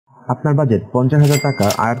আপনার বাজেট 50,000 টাকা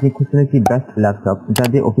আর আপনি খুঁজছেন একটি বেস্ট ল্যাপটপ যা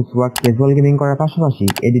দিয়ে অফিস ওয়ার্ক, ক্যাজুয়াল গেমিং করার পাশাপাশি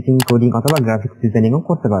এডিটিং, কোডিং অথবা গ্রাফিক্স ডিজাইনিংও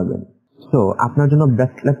করতে পারবেন। সো আপনার জন্য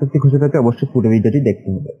বেস্ট ল্যাপটপটি খুঁজে পেতে অবশ্যই পুরো ভিডিওটি দেখতে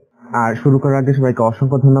হবে। আর শুরু করার আগে সবাইকে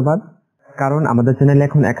অসংখ্য ধন্যবাদ, কারণ আমাদের চ্যানেলে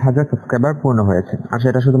এখন 1000 সাবস্ক্রাইবার পূর্ণ হয়েছে আর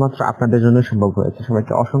সেটা শুধুমাত্র আপনাদের জন্য সম্ভব হয়েছে।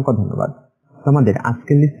 সবাইকে অসংখ্য ধন্যবাদ। আমাদের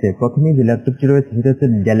আজকের লিস্টে প্রথমেই যে ল্যাপটপটি রয়েছে সেটা হচ্ছে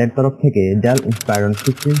ডেলের তরফ থেকে ডেল ইন্সপায়রন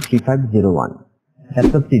 15301।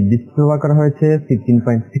 ল্যাপটপটি ডিসপ্লে ব্যবহার করা হয়েছে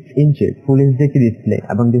 15.6 ইঞ্চের ফুল এইচডি একটি ডিসপ্লে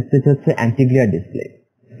এবং ডিসপ্লেটি হচ্ছে অ্যান্টি গ্লেয়ার ডিসপ্লে।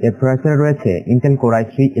 এর প্রসেসরে রয়েছে Intel core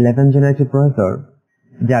i3 11 generation processor,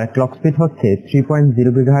 যার ক্লক স্পিড হচ্ছে 3.0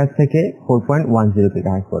 GHz থেকে 4.10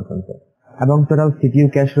 GHz পর্যন্ত এবং টোটাল সিপিইউ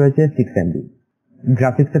ক্যাশ রয়েছে 6 MB।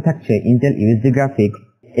 গ্রাফিক্সে থাকছে ইন্টেল ইউএসডি গ্রাফিক্স।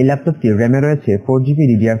 এই ল্যাপটপটির র্যামে রয়েছে 4GB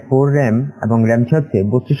DDR4 র্যাম এবং র্যামটি হচ্ছে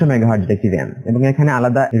 3200 MHz একটি র্যাম এবং এখানে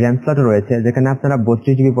আলাদা র্যাম স্লটও রয়েছে যেখানে আপনারা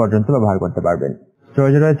 32GB পর্যন্ত ব্যবহার করতে পারবেন।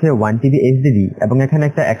 স্টোরেজে রয়েছে 1TB HDD এবং এখানে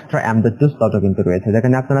একটা এক্সট্রা M.2 স্লটও কিন্তু রয়েছে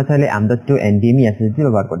যেখানে আপনারা চাইলে M.2 NVMe SSD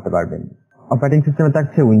ব্যবহার করতে পারবেন। অপারেটিং সিস্টেমে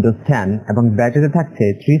থাকছে উইন্ডোজ 10 এবং ব্যাটারিতে থাকছে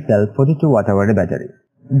 3 সেল 42 ওয়াট-আওয়ারের ব্যাটারি,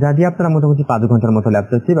 যা দিয়ে আপনারা মোটামুটি 5 ঘন্টার মতো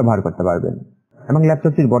ল্যাপটপটি ব্যবহার করতে পারবেন। এবং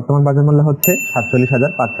ল্যাপটপটির বর্তমান বাজার মূল্য হচ্ছে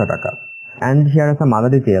 47,500 টাকা। And here R some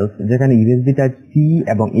other details, যেখানে ইউএসবি টাইপ সি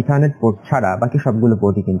এবং ইথারনেট পোর্ট ছাড়া বাকি সবগুলো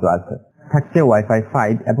পোর্টই কিন্তু আছে। থাকছে ওয়াইফাই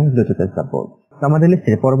 5 এবং ব্লুটুথের সাপোর্ট। তো আমাদের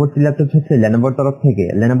লিস্টে পরবর্তী ল্যাপটপ হচ্ছে লেনোভোর তরফ থেকে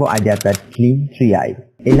লেনোভো আইডিয়াপ্যাড স্লিম 3i।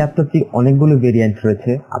 এই ল্যাপটপটির অনেকগুলো ভেরিয়েন্ট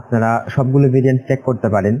রয়েছে, আপনারা সবগুলো ভেরিয়েন্ট চেক করতে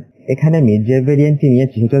পারেন। এখানে আমি যে ভেরিয়েন্টটি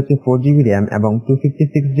নিয়েছি সেটা হচ্ছে 4GB র্যাম এবং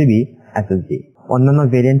 256GB SSD। অন্যান্য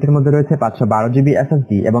ভেরিয়েন্টের মধ্যে রয়েছে 512GB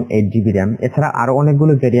SSD এবং 8GB র্যাম। এছাড়া আরো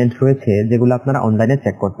অনেকগুলো ভেরিয়েন্ট রয়েছে যেগুলো আপনারা অনলাইনে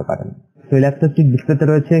চেক করতে পারেন। তো এই ল্যাপটপটির ডিসপ্লেতে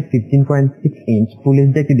রয়েছে 15.6 ইঞ্চ ফুল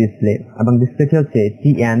এইচডি একটি ডিসপ্লে এবং ডিসপ্লেটি হচ্ছে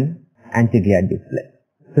TN অ্যান্টি গ্লেয়ার ডিসপ্লে।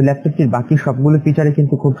 তো ল্যাপটপটির বাকি সবগুলো ফিচারে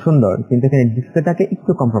কিন্তু খুব সুন্দর, কিন্তু এখানে ডিসপ্লেটাকে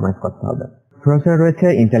একটু কম্প্রোমাইজ করতে হবে। প্রসেসর রয়েছে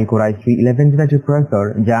Intel core i3 11 generation processor,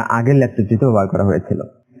 যা আগের ল্যাপটপটিতে ব্যবহার করা হয়েছিল।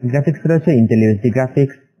 গ্রাফিক্স রয়েছে ইন্টেল ইউএসডি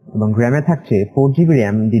গ্রাফিক্স এবং র্যামে থাকছে 4GB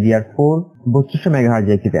র্যাম DDR4 3200 MHz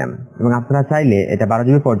একটি র্যাম এবং আপনারা চাইলে এটা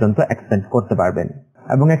 12GB পর্যন্ত এক্সটেন্ড করতে পারবেন।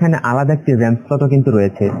 এবং এখানে আলাদা একটি র্যাম স্লটও কিন্তু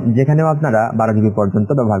রয়েছে যেখানেও আপনারা 12GB পর্যন্ত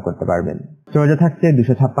ব্যবহার করতে পারবেন। স্টোরেজে থাকছে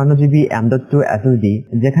 256GB M.2 SSD,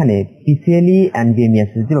 যেখানে PCIe NVMe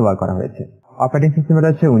SSD ব্যবহার করা হয়েছে। অপারেটিং সিস্টেমে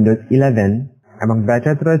রয়েছে উইন্ডোজ 11 এবং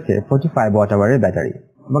ব্যাটারিতে রয়েছে 45 ওয়াট-আওয়ারের ব্যাটারি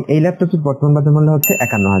এবং এই ল্যাপটপটির বর্তমান বাজার মূল্য হচ্ছে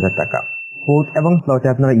 51,000 টাকা। পোর্ট এবং স্লটে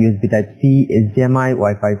আপনারা USB type C, HDMI,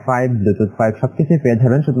 wifi 5, Bluetooth 5 সবকিছুই পেয়ে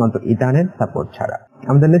যাবেন শুধুমাত্র ইথারনেট সাপোর্ট ছাড়া।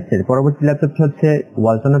 আমাদের লিস্টের পরবর্তী ল্যাপটপটি হচ্ছে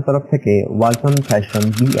ওয়ালটনের তরফ থেকে ওয়ালটন ফ্যাশন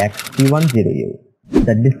BX310U,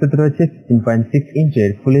 যার ডিসপ্লেতে রয়েছে 15.6 ইঞ্চের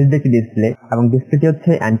ফুল এইচডি একটি ডিসপ্লে এবং ডিসপ্লেটি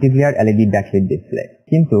হচ্ছে anti glare LED backlight display.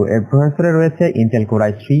 কিন্তু এর প্রসেসরে রয়েছে Intel core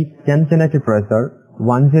i3 10 generation processor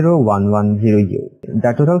 10110U,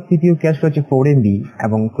 যার টোটাল সিপিইউ ক্যাশ রয়েছে 4 MB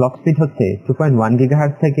এবং ক্লক স্পিড হচ্ছে 2.1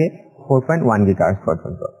 GHz থেকে 4.1 GHz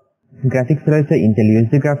পর্যন্ত। গ্রাফিক্স রয়েছে ইন্টেল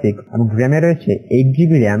ইউএসডি গ্রাফিক্স এবং র্যামে রয়েছে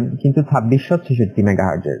 8GB র্যাম কিন্তু 2666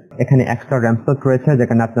 MHz। এখানে এক্সট্রা র্যাম স্লট রয়েছে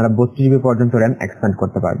যেখানে আপনারা 32GB পর্যন্ত র্যাম এক্সপ্যান্ড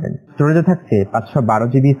করতে পারবেন। স্টোরেজে থাকছে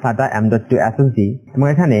 512GB SATA M.2 SSD এবং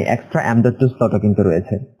এখানে এক্সট্রা M.2 স্লটও কিন্তু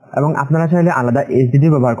রয়েছে এবং আপনারা চাইলে আলাদা HDD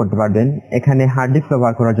ব্যবহার করতে পারবেন। এখানে হার্ড ডিস্ক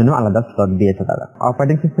ব্যবহার করার জন্য আলাদা স্লট দিয়েছে তারা।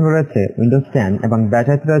 অপারেটিং সিস্টেমে রয়েছে উইন্ডোজ 10 এবং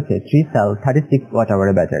ব্যাটারিতে রয়েছে 3 সেল 36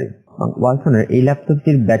 ওয়াট-আওয়ারের ব্যাটারি। ওয়ালটনের এই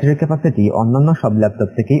ল্যাপটপটির ব্যাটারি ক্যাপাসিটি অন্যান্য সব ল্যাপটপ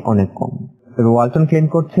থেকেই অনেক কম, তবে ওয়ালটন ক্লেম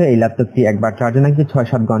করছে এই ল্যাপটপটি একবার চার্জে নাকি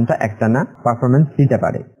 6-7 ঘন্টা একটানা পারফরমেন্স দিতে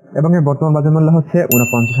পারে এবং এর বর্তমান বাজার মূল্য হচ্ছে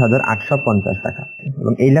 49,850 টাকা।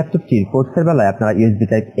 এবং এই ল্যাপটপটির পোর্টসের বেলায় আপনারা ইউএসবি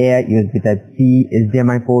টাইপ এ, USB type C,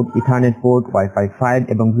 HDMI port, ethernet port, wifi 5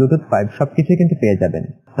 এবং ব্লুটুথ 5 সবকিছুই কিন্তু পেয়ে যাবেন।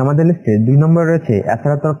 আমাদের লিস্টে 2 নম্বর রয়েছে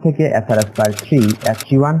এসআর তরফ থেকে এসআর Aspire 3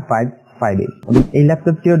 F31558 এবং এই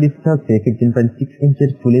ল্যাপটপটিও ডিসপ্লে হচ্ছে 15.6 ইঞ্চের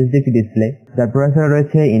ফুল এইচডি একটি ডিসপ্লে, যার প্রসেসর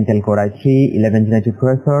রয়েছে Intel core i3 11 generation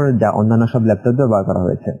processor, যা অন্যান্য সব ল্যাপটপে ব্যবহার করা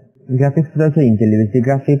হয়েছে। গ্রাফিক্স রয়েছে ইন্টেল ইউএসডি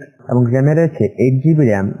গ্রাফিক্স এবং র্যামে রয়েছে 8GB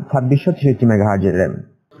র্যাম 2666 MHz র্যাম।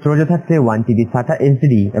 স্টোরেজে থাকছে 1TB SATA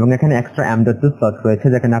HDD এবং এখানে এক্সট্রা M.2 স্লট রয়েছে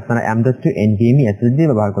যেখানে আপনারা M.2 NVMe SSD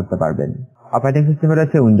ব্যবহার করতে পারবেন। অপারেটিং সিস্টেমে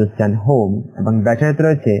রয়েছে উইন্ডোজ 10 হোম এবং ব্যাটারিতে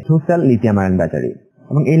রয়েছে 2 সেল লিথিয়াম আয়ন ব্যাটারি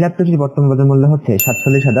এবং এই ল্যাপটপটির বর্তমান বাজার মূল্য হচ্ছে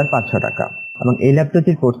 47,500 টাকা এবং এই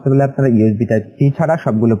ল্যাপটপটির পোর্টসেবলে আপনারা ইউএসবি টাইপ সি ছাড়া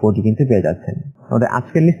সবগুলো পোর্টই কিন্তু পেয়ে যাচ্ছেন। আমাদের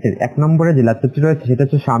আজকের লিস্টের 1 নম্বরে যে ল্যাপটপটি রয়েছে সেটা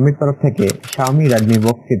হচ্ছে Xiaomiর তরফ থেকে Xiaomi Redmi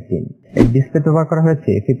Book 15। এর ডিসপ্লে ব্যবহার করা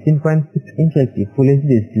হয়েছে 15.6 ইঞ্চের একটি ফুল এইচডি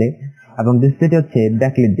ডিসপ্লে এবং ডিসপ্লেটি হচ্ছে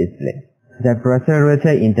ব্যাকলাইট ডিসপ্লে, যার প্রসেসরে রয়েছে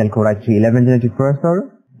Intel core i3 11 generation processor,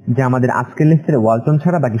 যা আমাদের আজকের লিস্টের ওয়ালটন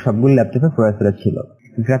ছাড়া বাকি সবগুলো ল্যাপটপের প্রসেসরে ছিল।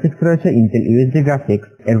 গ্রাফিক্স রয়েছে ইন্টেল ইউএসডি গ্রাফিক্স,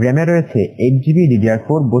 এর র্যামে রয়েছে 8GB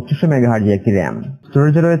DDR4 3200 মেগাহার্জ একটি র্যাম,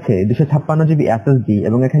 স্টোরেজে রয়েছে 256GB এসএসডি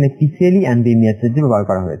এবং এখানে PCIe NVMe SSD ব্যবহার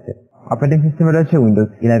করা হয়েছে। অপারেটিং সিস্টেমে রয়েছে উইন্ডোজ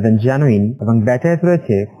 11 জেনুইন এবং ব্যাটারিতে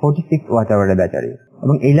রয়েছে 46 ওয়াট আওয়ারের ব্যাটারি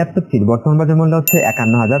এবং এই ল্যাপটপটির বর্তমান বাজার মূল্য হচ্ছে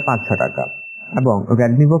 51500 টাকা। এবং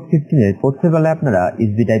Redmi Book 15 এর পোর্টসের বেলায় আপনারা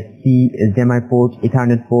USB Type-C, HDMI port,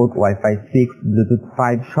 ethernet port, Wi-Fi 6, Bluetooth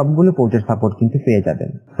 5 সবগুলো পোর্টের সাপোর্ট কিন্তু পেয়ে যাবেন।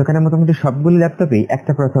 সেখানে মোটামুটি সবগুলো ল্যাপটপেই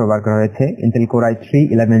একটা প্রসেসর ব্যবহার করা হয়েছে, Intel Core i3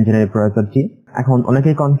 11 জেনের প্রসেসরটি। এখন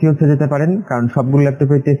অনেকেই কনফিউজ হয়ে যেতে পারেন কারণ সবগুলো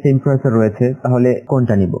ল্যাপটপেতে সেম প্রসেসর রয়েছে, তাহলে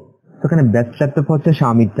কোনটা নিব? সেখানে বেস্ট ল্যাপটপ হচ্ছে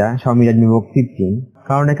Xiaomi Redmi Book 15,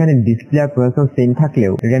 কারণ এখানে ডিসপ্লে আর প্রসেসর সেম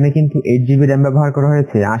থাকলেও র্যামে কিন্তু 8GB র্যাম ব্যবহার করা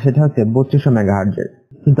হয়েছে আর সেটা হচ্ছে 3200 মেগাহার্জের।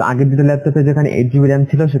 কিন্তু আগের দুটো ল্যাপটপে যেখানে 8GB র্যাম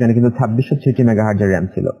ছিল সেখানে কিন্তু 2660 মেগাহার্জের র্যাম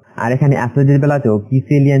ছিল। আর এখানে এসএসডির বেলাতেও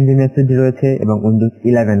PCIe NVMe SSD রয়েছে এবং উইন্ডোজ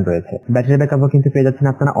 11 রয়েছে। ব্যাটারি ব্যাকআপও কিন্তু পেয়ে যাচ্ছেন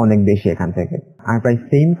আপনারা অনেক বেশি এখান থেকে। আর প্রায়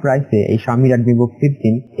সেম প্রাইসে এই Xiaomi Redmi Book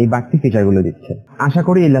 15 এই বাড়তি ফিচারগুলো দিচ্ছে। আশা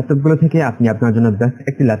করি এই ল্যাপটপগুলো থেকে আপনি আপনার জন্য বেস্ট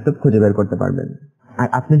একটি ল্যাপটপ খুঁজে বের করতে পারবেন। আর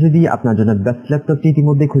আপনি যদি আপনার জন্য বেস্ট ল্যাপটপটি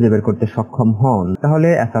ইতিমধ্যে খুঁজে বের করতে সক্ষম হন তাহলে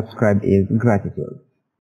সাবস্ক্রাইব ইজ গ্র্যাটিটিউড।